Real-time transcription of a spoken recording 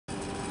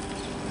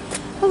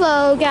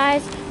Hello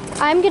guys,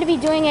 I'm going to be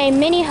doing a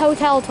mini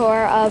hotel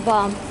tour of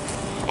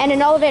and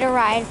an elevator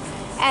ride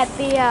at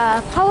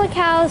the Public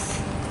House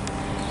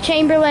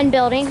Chamberlain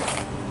building,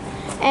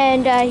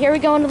 and here we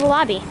go into the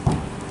lobby.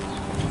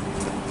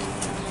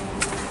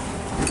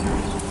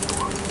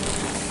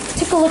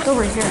 Take a look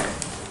over here.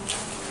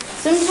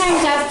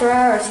 Sometimes after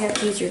hours you have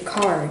to use your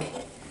card,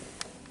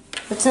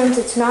 but since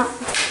it's not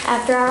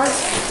after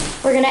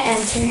hours, we're going to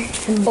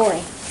enter, and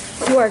boy,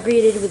 you are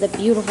greeted with a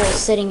beautiful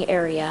sitting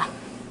area.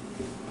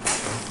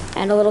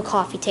 And a little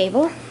coffee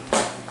table.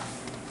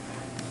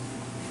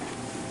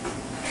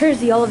 Here's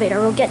the elevator.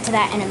 We'll get to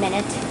that in a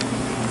minute.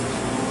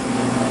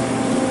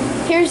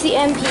 Here's the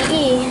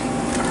MPE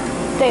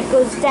that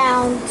goes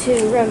down to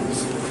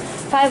rooms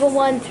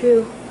 501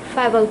 through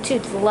 502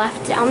 to the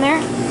left down there.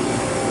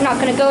 I'm not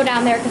going to go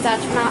down there because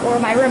that's not where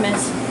my room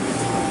is.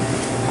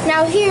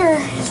 Now here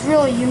is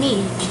really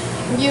unique.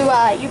 You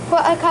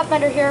put a cup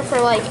under here for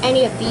like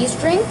any of these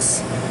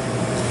drinks,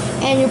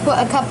 and you put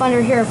a cup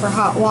under here for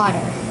hot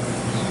water.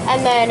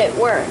 And then it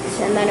works,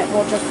 and then it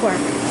will just work.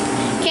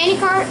 Candy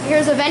cart,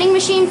 here's a vending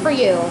machine for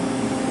you.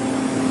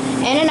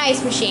 And an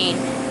ice machine.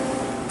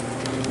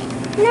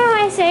 Now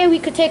I say we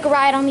could take a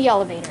ride on the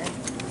elevator.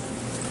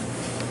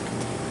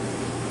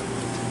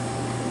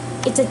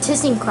 It's a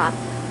ThyssenKrupp.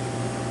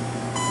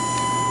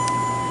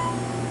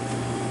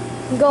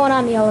 I'm going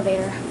on the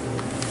elevator.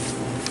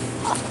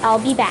 I'll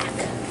be back.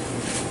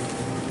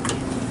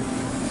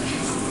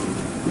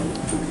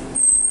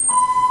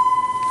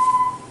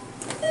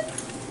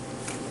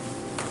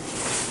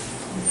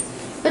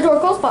 The door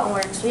close button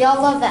works. We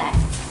all love that.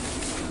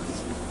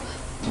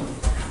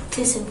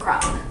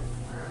 ThyssenKrupp.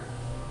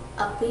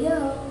 Up we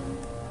go.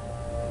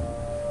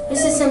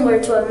 This is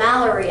similar to a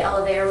Mallory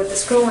elevator with the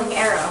scrolling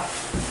arrow.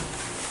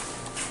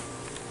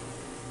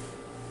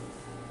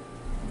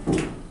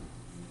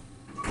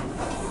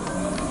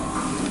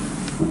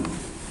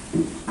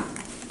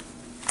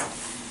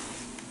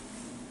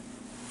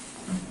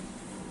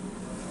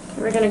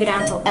 We're gonna go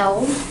down to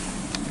L.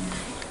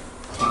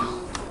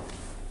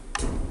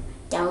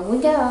 Down we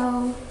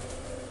go.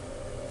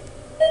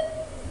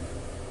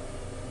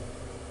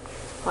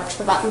 Watch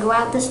the button go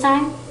out this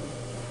time.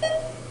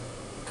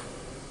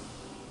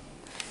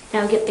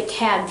 Now get the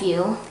cab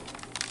view.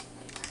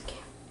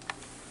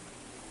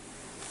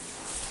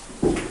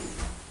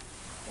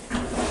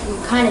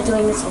 I'm kind of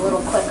doing this a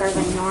little quicker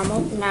than normal.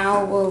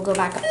 Now we'll go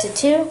back up to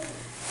 2.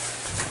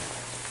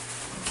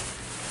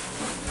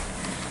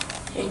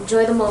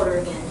 Enjoy the motor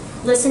again.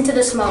 Listen to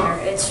this motor.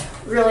 It's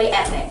really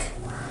epic.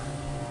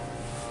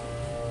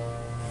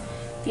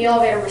 The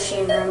elevator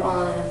machine room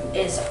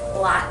is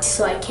locked,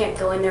 so I can't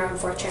go in there,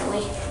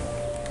 unfortunately.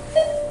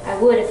 I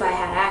would if I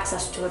had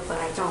access to it, but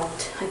I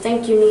don't. I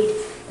think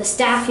the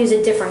staff use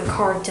a different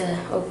card to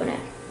open it.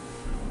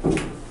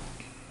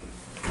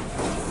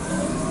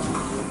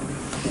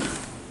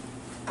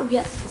 Oh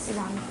yes, this is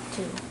on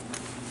 2.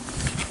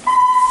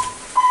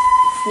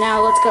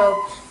 Now let's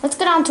go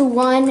down to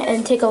 1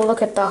 and take a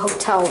look at the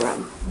hotel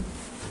room.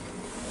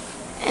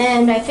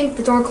 And I think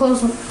the door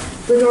closes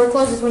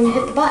when you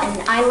hit the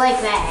button. I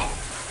like that.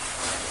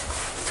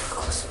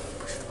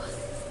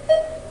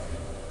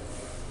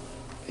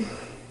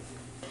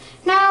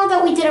 Now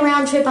that we did a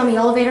round trip on the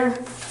elevator,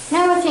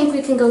 now I think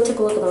we can go take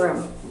a look at the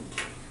room.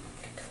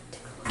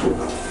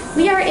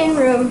 We are in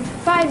room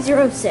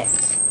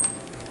 506.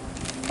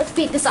 Let's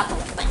speed this up a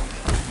little bit.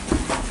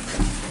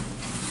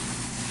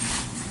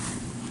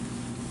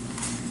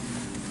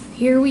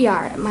 Here we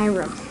are at my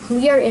room.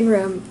 We are in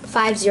room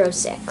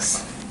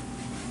 506.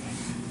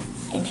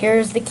 And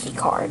here's the key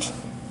card.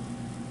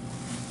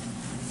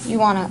 You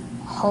want to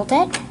hold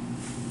it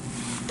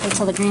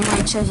until the green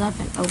light shows up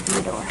and open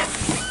the door.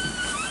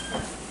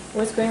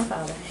 Where's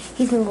Grandfather?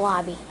 He's in the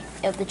lobby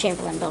of the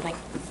Chamberlain building.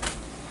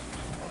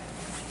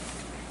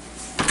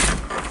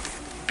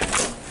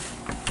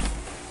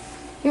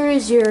 Here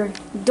is your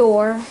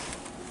door.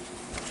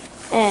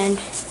 And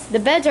the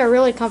beds are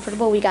really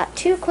comfortable. We got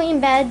 2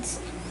 clean beds.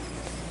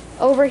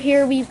 Over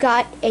here we've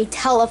got a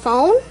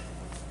telephone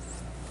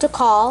to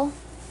call.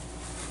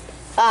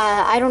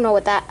 I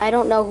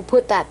don't know who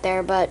put that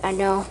there, but I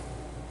know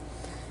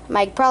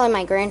probably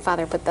my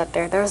grandfather put that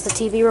there. There's the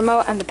TV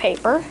remote and the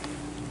paper.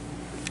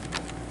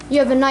 You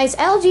have a nice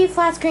LG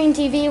flat screen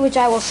TV, which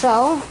I will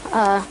show.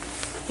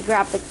 You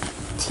grab the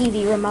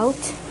TV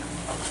remote.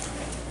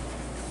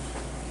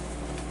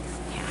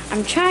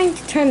 I'm trying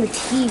to turn the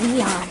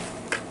TV on.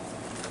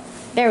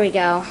 There we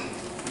go.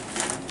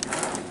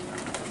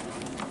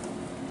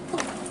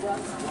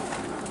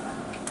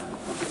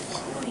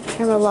 The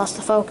camera lost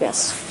the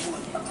focus.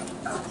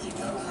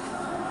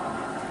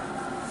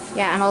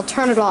 Yeah, and I'll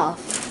turn it off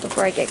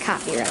before I get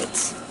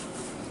copyrights.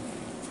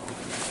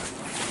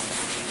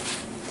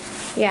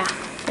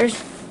 Here's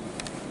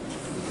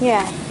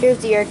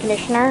the air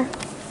conditioner.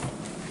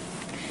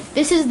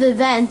 This is the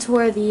vent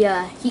where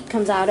the heat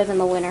comes out of in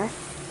the winter.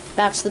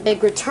 That's the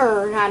big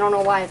return. I don't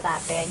know why it's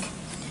that big.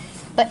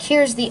 But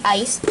here's the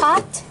ice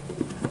pot.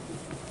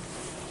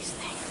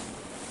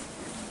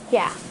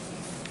 Yeah.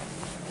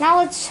 Now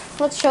let's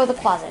show the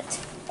closet.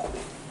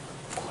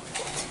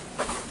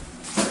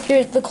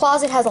 The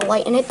closet has a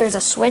light in it. There's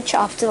a switch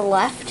off to the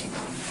left.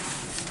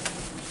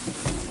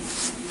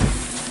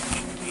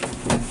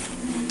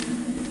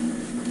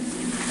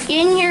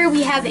 In here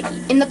we have,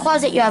 in the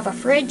closet you have a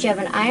fridge, you have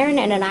an iron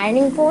and an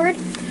ironing board.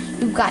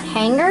 You've got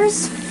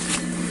hangers.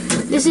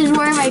 This is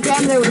where my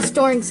grandmother was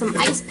storing some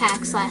ice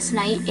packs last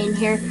night in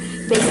here.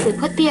 Basically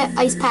put the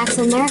ice packs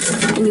in there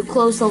and you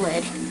close the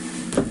lid.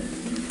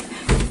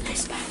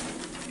 Ice pack.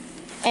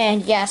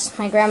 And yes,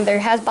 my grandmother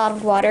has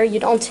bottled water. You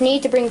don't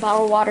need to bring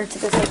bottled water to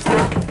this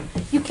hotel.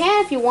 You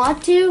can if you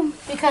want to,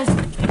 because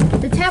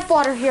the tap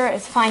water here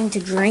is fine to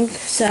drink.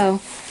 So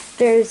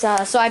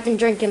so I've been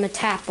drinking the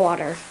tap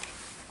water.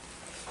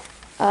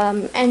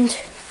 And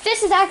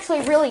this is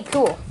actually really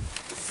cool.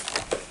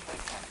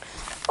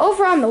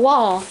 Over on the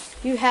wall,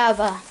 you have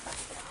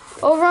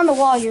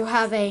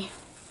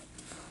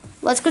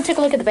let's go take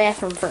a look at the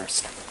bathroom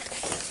first.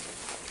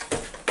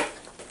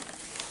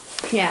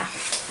 Yeah.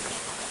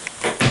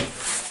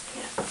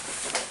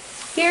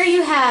 Here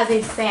you have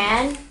a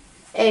fan,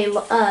 a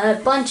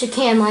bunch of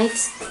can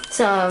lights,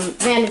 some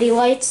vanity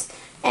lights,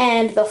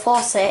 and the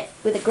faucet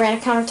with a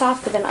granite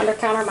countertop with an under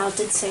counter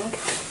mounted sink.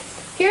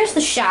 Here's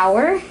the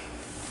shower.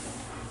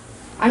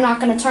 I'm not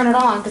going to turn it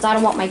on because I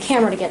don't want my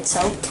camera to get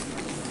soaked.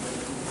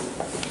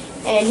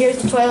 And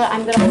here's the toilet.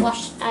 I'm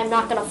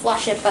not going to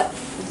flush it, but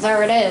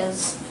there it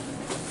is.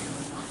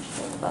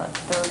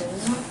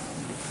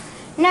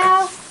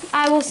 Now,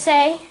 I will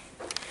say,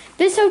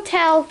 this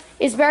hotel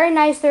is very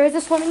nice. There is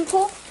a swimming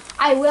pool.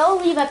 I will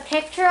leave a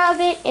picture of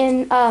it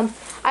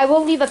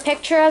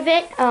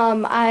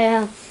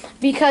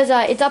because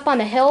it's up on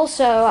the hill,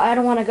 so I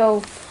don't want to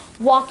go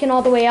walking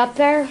all the way up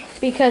there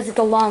because it's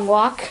a long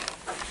walk.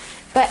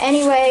 But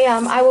anyway,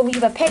 I will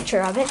leave a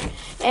picture of it,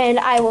 and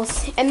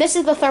this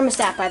is the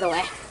thermostat, by the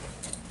way.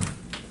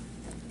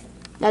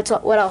 That's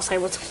what else I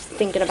was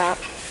thinking about.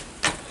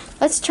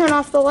 Let's turn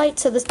off the light.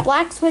 So this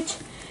black switch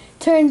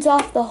turns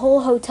off the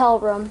whole hotel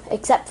room,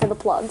 except for the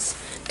plugs.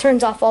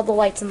 Turns off all the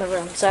lights in the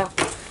room. So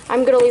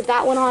I'm going to leave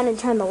that one on and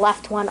turn the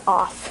left one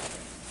off.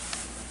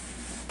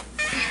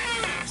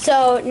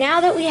 So now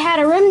that we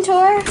had a room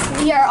tour,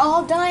 we are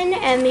all done,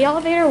 and the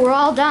elevator, we're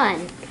all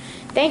done.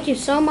 Thank you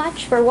so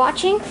much for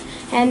watching,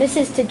 and this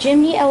is to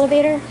Jimmy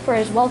Elevator for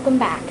his welcome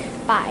back.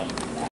 Bye.